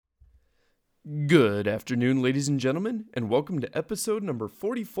Good afternoon, ladies and gentlemen, and welcome to episode number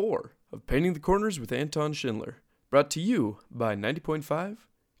 44 of Painting the Corners with Anton Schindler, brought to you by 90.5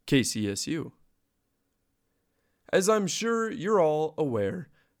 KCSU. As I'm sure you're all aware,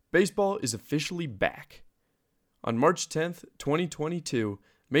 baseball is officially back. On March 10th, 2022,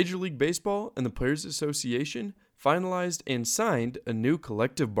 Major League Baseball and the Players Association finalized and signed a new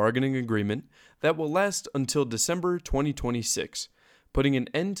collective bargaining agreement that will last until December 2026, putting an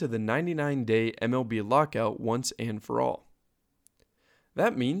end to the 99-day MLB lockout once and for all.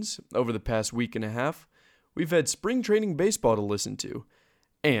 That means, over the past week and a half, we've had spring training baseball to listen to,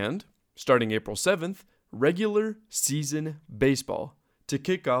 and, starting April 7th, regular season baseball to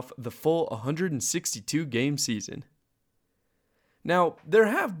kick off the full 162-game season. Now, there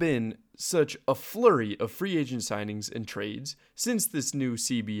have been such a flurry of free agent signings and trades since this new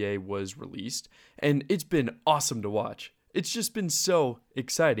CBA was released, and it's been awesome to watch. It's just been so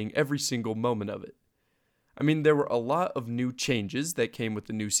exciting every single moment of it. I mean, there were a lot of new changes that came with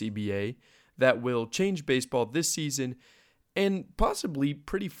the new CBA that will change baseball this season and possibly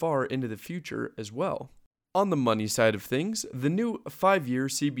pretty far into the future as well. On the money side of things, the new 5-year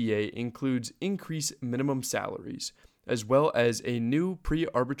CBA includes increased minimum salaries, as well as a new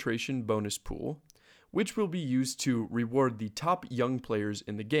pre-arbitration bonus pool, which will be used to reward the top young players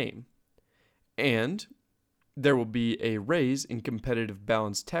in the game. And there will be a raise in competitive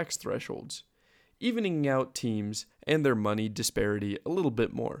balance tax thresholds, evening out teams and their money disparity a little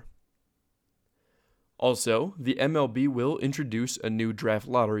bit more. Also, the MLB will introduce a new draft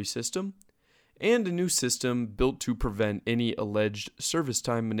lottery system and a new system built to prevent any alleged service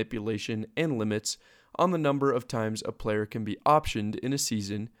time manipulation and limits on the number of times a player can be optioned in a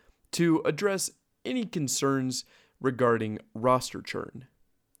season to address any concerns regarding roster churn.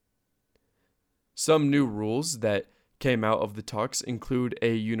 Some new rules that came out of the talks include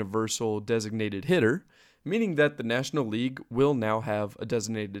a universal designated hitter, meaning that the National League will now have a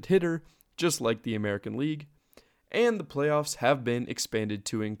designated hitter, just like the American League, and the playoffs have been expanded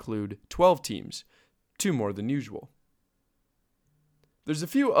to include 12 teams, 2 more than usual. There's a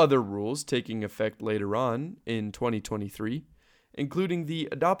few other rules taking effect later on in 2023, including the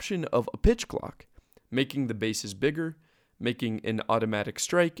adoption of a pitch clock, making the bases bigger, making an automatic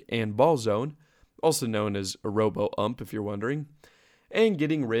strike and ball zone, also known as a robo-ump if you're wondering, and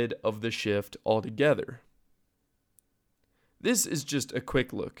getting rid of the shift altogether. This is just a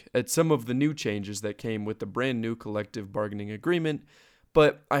quick look at some of the new changes that came with the brand new collective bargaining agreement,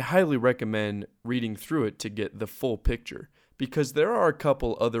 but I highly recommend reading through it to get the full picture, because there are a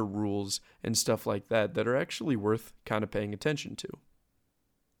couple other rules and stuff like that are actually worth kind of paying attention to.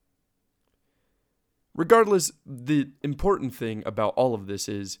 Regardless, the important thing about all of this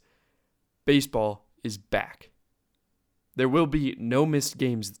is baseball is back. There will be no missed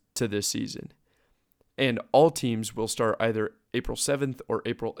games to this season, and all teams will start either April 7th or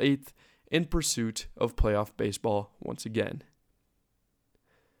April 8th in pursuit of playoff baseball once again.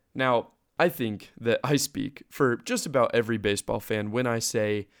 Now, I think that I speak for just about every baseball fan when I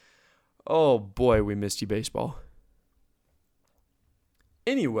say, oh boy, we missed you, baseball.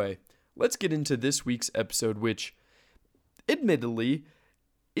 Anyway, let's get into this week's episode, which, admittedly,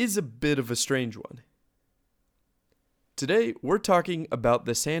 is a bit of a strange one. Today, we're talking about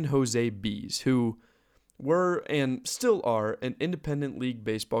the San Jose Bees, who were and still are an independent league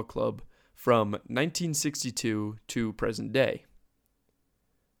baseball club from 1962 to present day.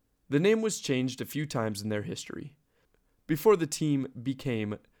 The name was changed a few times in their history, before the team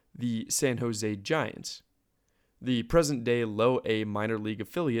became the San Jose Giants, the present-day low-A minor league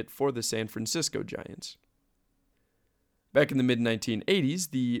affiliate for the San Francisco Giants. Back in the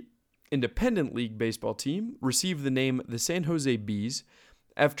mid-1980s, the independent league baseball team received the name the San Jose Bees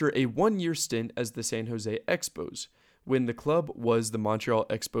after a 1-year stint as the San Jose Expos, when the club was the Montreal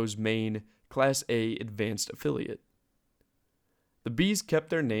Expos' main Class A advanced affiliate. The Bees kept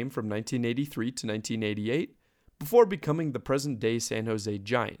their name from 1983 to 1988 before becoming the present-day San Jose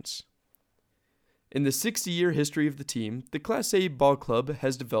Giants. In the 60-year history of the team, the Class A ball club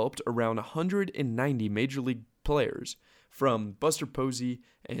has developed around 190 major league players, from Buster Posey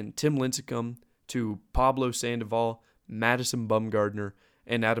and Tim Lincecum to Pablo Sandoval, Madison Bumgarner,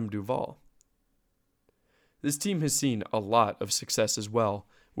 and Adam Duvall. This team has seen a lot of success as well,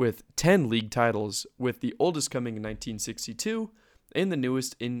 with 10 league titles, with the oldest coming in 1962 and the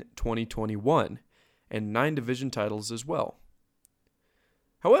newest in 2021, and 9 division titles as well.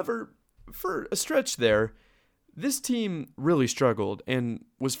 However, for a stretch there, this team really struggled and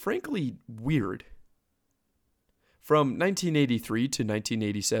was frankly weird. From 1983 to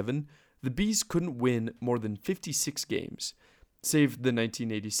 1987, the Bees couldn't win more than 56 games, save the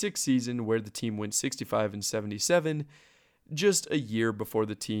 1986 season where the team went 65-77, just a year before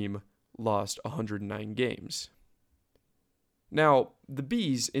the team lost 109 games. Now, the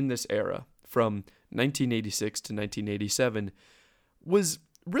Bees in this era, from 1986 to 1987, was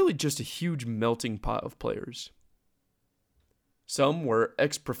really just a huge melting pot of players. Some were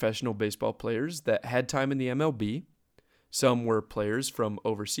ex-professional baseball players that had time in the MLB, some were players from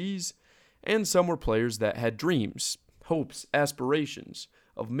overseas, and some were players that had dreams, hopes, aspirations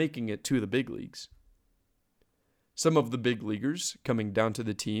of making it to the big leagues. Some of the big leaguers coming down to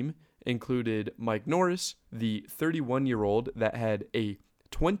the team included Mike Norris, the 31-year-old that had a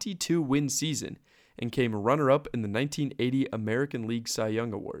 22-win season and came runner-up in the 1980 American League Cy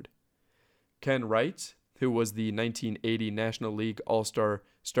Young Award. Ken Wright, who was the 1980 National League All-Star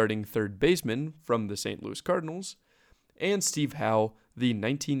starting third baseman from the St. Louis Cardinals, and Steve Howe, the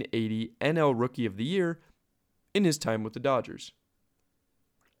 1980 NL Rookie of the Year in his time with the Dodgers.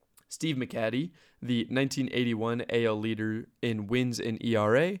 Steve McCaddy, the 1981 AL leader in wins and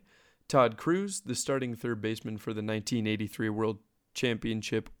ERA, Todd Cruz, the starting third baseman for the 1983 World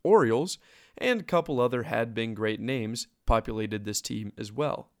Championship Orioles, and a couple other had-been great names populated this team as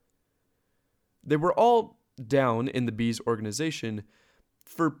well. They were all down in the Bees organization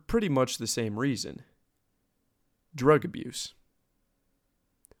for pretty much the same reason: drug abuse.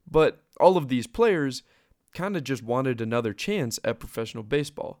 But all of these players kind of just wanted another chance at professional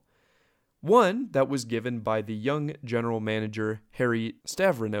baseball. One that was given by the young general manager Harry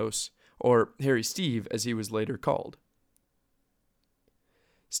Stavranos, or Harry Steve as he was later called.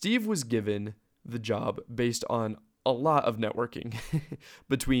 Steve was given the job based on a lot of networking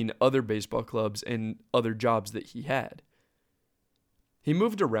between other baseball clubs and other jobs that he had. He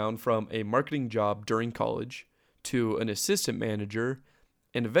moved around from a marketing job during college to an assistant manager,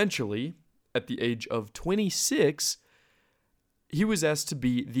 and eventually, at the age of 26, he was asked to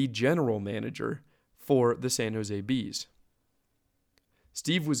be the general manager for the San Jose Bees.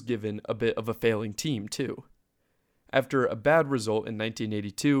 Steve was given a bit of a failing team, too. After a bad result in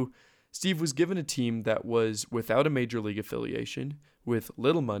 1982, Steve was given a team that was without a major league affiliation, with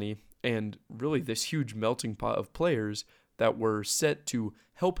little money, and really this huge melting pot of players that were set to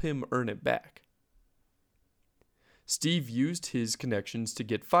help him earn it back. Steve used his connections to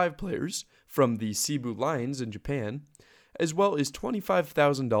get 5 players from the Seibu Lions in Japan, as well as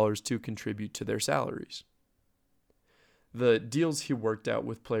 $25,000 to contribute to their salaries. The deals he worked out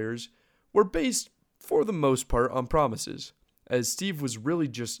with players were based, for the most part, on promises, as Steve was really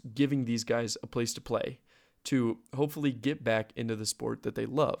just giving these guys a place to play, to hopefully get back into the sport that they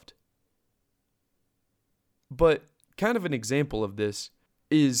loved. But kind of an example of this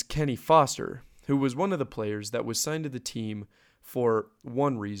is Kenny Foster, who was one of the players that was signed to the team for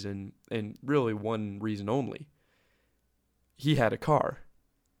one reason, and really one reason only. He had a car.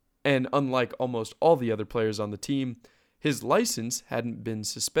 And unlike almost all the other players on the team, his license hadn't been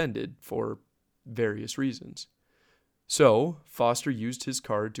suspended for various reasons. So, Foster used his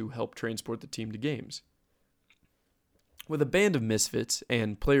car to help transport the team to games. With a band of misfits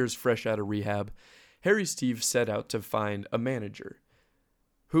and players fresh out of rehab, Harry Steve set out to find a manager,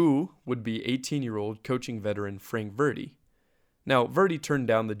 who would be 18-year-old coaching veteran Frank Verdi. Now, Verdi turned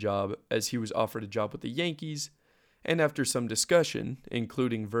down the job as he was offered a job with the Yankees, and after some discussion,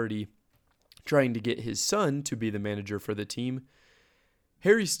 including Verdi trying to get his son to be the manager for the team,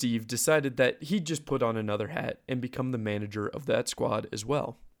 Harry Steve decided that he'd just put on another hat and become the manager of that squad as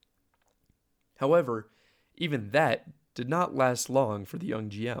well. However, even that did not last long for the young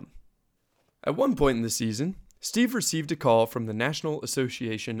GM. At one point in the season, Steve received a call from the National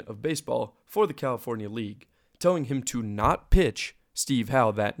Association of Baseball for the California League, telling him to not pitch Steve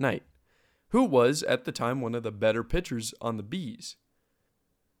Howe that night, who was at the time one of the better pitchers on the Bees.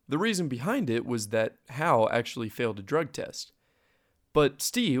 The reason behind it was that Howe actually failed a drug test. But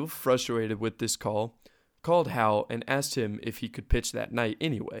Steve, frustrated with this call, called Howe and asked him if he could pitch that night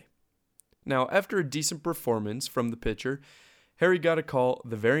anyway. Now, after a decent performance from the pitcher, Harry got a call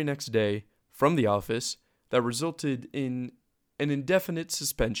the very next day from the office that resulted in an indefinite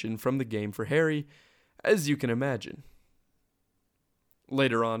suspension from the game for Harry, as you can imagine.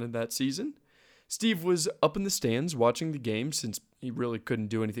 Later on in that season, Steve was up in the stands watching the game since he really couldn't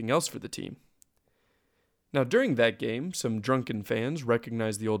do anything else for the team. Now, during that game, some drunken fans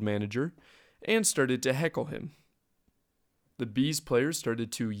recognized the old manager and started to heckle him. The Bees players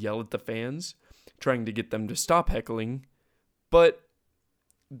started to yell at the fans, trying to get them to stop heckling, but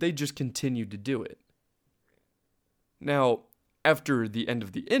they just continued to do it. Now, after the end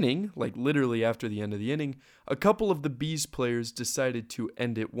of the inning, like literally after the end of the inning, a couple of the Bees players decided to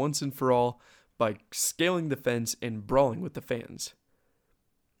end it once and for all by scaling the fence and brawling with the fans.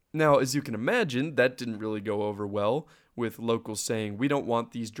 Now, as you can imagine, that didn't really go over well, with locals saying, "We don't want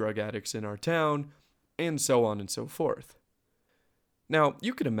these drug addicts in our town," and so on and so forth. Now,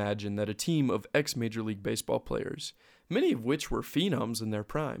 you can imagine that a team of ex-Major League Baseball players, many of which were phenoms in their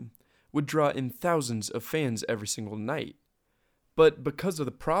prime, would draw in thousands of fans every single night. But because of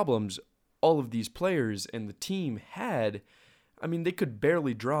the problems all of these players and the team had, they could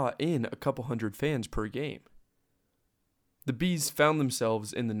barely draw in a couple hundred fans per game. The Bees found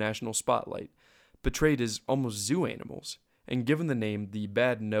themselves in the national spotlight, portrayed as almost zoo animals, and given the name the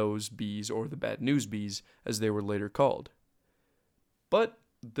Bad Nose Bees, or the Bad News Bees, as they were later called. But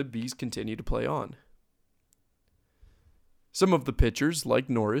the Bees continued to play on. Some of the pitchers, like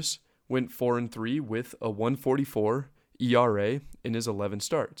Norris, went 4-3 with a 1.44 ERA in his 11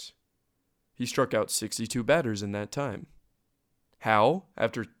 starts. He struck out 62 batters in that time. Howe,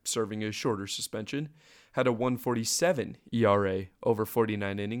 after serving a shorter suspension, had a 1.47 ERA over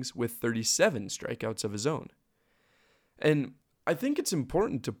 49 innings with 37 strikeouts of his own. And I think it's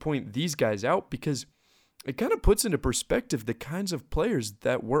important to point these guys out because it kind of puts into perspective the kinds of players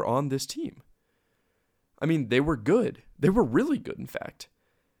that were on this team. They were good. They were really good, in fact.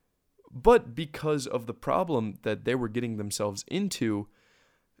 But because of the problem that they were getting themselves into,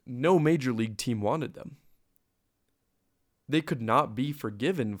 no major league team wanted them. They could not be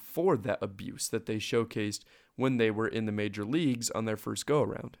forgiven for that abuse that they showcased when they were in the major leagues on their first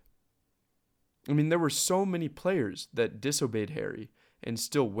go-around. There were so many players that disobeyed Harry and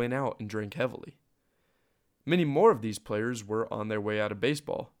still went out and drank heavily. Many more of these players were on their way out of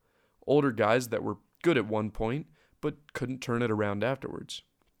baseball, older guys that were good at one point but couldn't turn it around afterwards.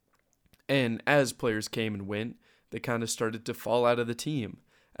 And as players came and went, they kind of started to fall out of the team,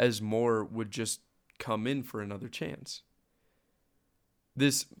 as more would just come in for another chance.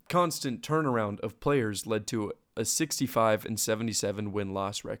 This constant turnaround of players led to a 65-77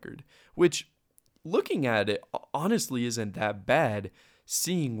 win-loss record, which, looking at it, honestly isn't that bad,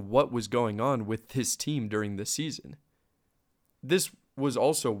 seeing what was going on with this team during the season. This was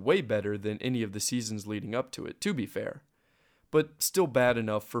also way better than any of the seasons leading up to it, to be fair, but still bad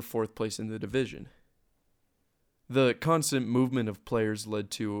enough for fourth place in the division. The constant movement of players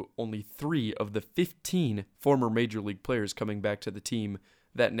led to only 3 of the 15 former Major League players coming back to the team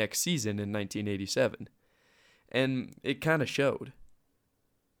that next season in 1987, and it kind of showed.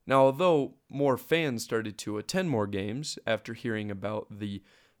 Now, although more fans started to attend more games after hearing about the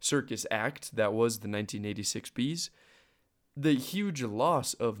circus act that was the 1986 Bees, the huge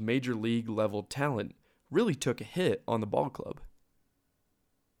loss of Major League level talent really took a hit on the ball club.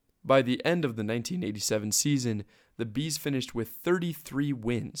 By the end of the 1987 season, the Bees finished with 33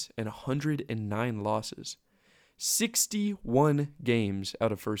 wins and 109 losses, 61 games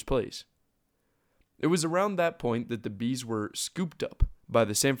out of first place. It was around that point that the Bees were scooped up by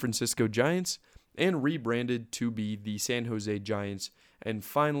the San Francisco Giants and rebranded to be the San Jose Giants and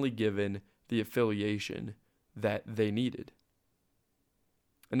finally given the affiliation that they needed.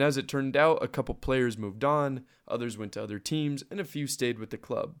 And as it turned out, a couple players moved on, others went to other teams, and a few stayed with the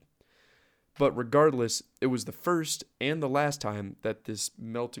club. But regardless, it was the first and the last time that this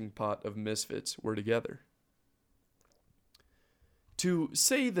melting pot of misfits were together. To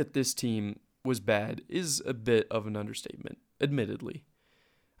say that this team was bad is a bit of an understatement, admittedly.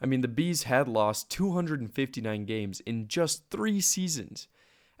 The Bees had lost 259 games in just 3 seasons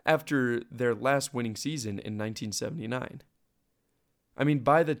after their last winning season in 1979.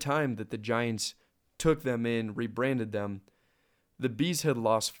 By the time that the Giants took them in, rebranded them, the Bees had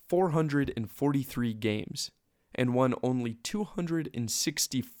lost 443 games and won only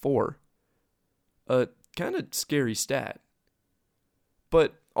 264. A kind of scary stat.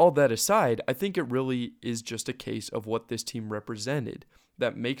 But all that aside, I think it really is just a case of what this team represented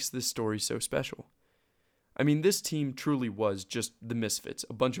that makes this story so special. This team truly was just the misfits,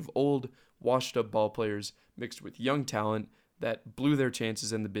 a bunch of old, washed-up ball players mixed with young talent that blew their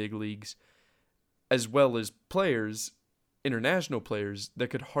chances in the big leagues, as well as players, international players, that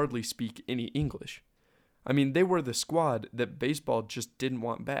could hardly speak any English. They were the squad that baseball just didn't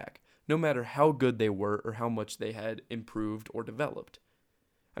want back, no matter how good they were or how much they had improved or developed.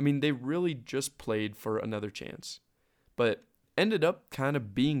 They really just played for another chance, but ended up kind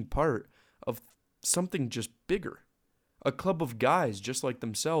of being part of something just bigger, a club of guys just like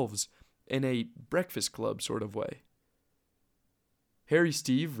themselves in a breakfast club sort of way. Harry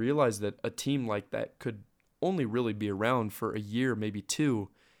Steve realized that a team like that could only really be around for a year, maybe 2,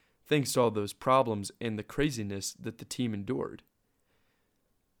 thanks to all those problems and the craziness that the team endured.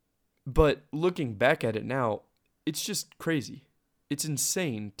 But looking back at it now, it's just crazy. It's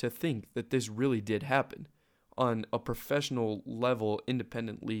insane to think that this really did happen on a professional level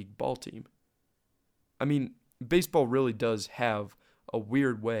independent league ball team. I mean, baseball really does have a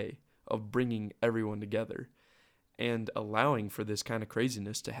weird way of bringing everyone together and allowing for this kind of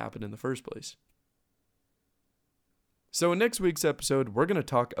craziness to happen in the first place. So in next week's episode, we're going to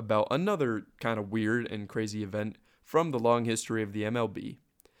talk about another kind of weird and crazy event from the long history of the MLB,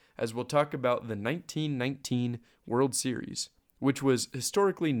 as we'll talk about the 1919 World Series, which was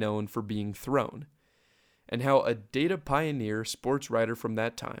historically known for being thrown, and how a data pioneer sports writer from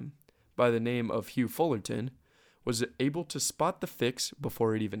that time, by the name of Hugh Fullerton, was able to spot the fix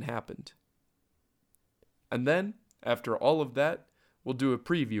before it even happened. And then, after all of that, we'll do a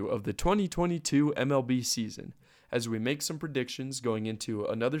preview of the 2022 MLB season as we make some predictions going into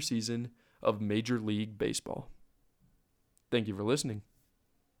another season of Major League Baseball. Thank you for listening.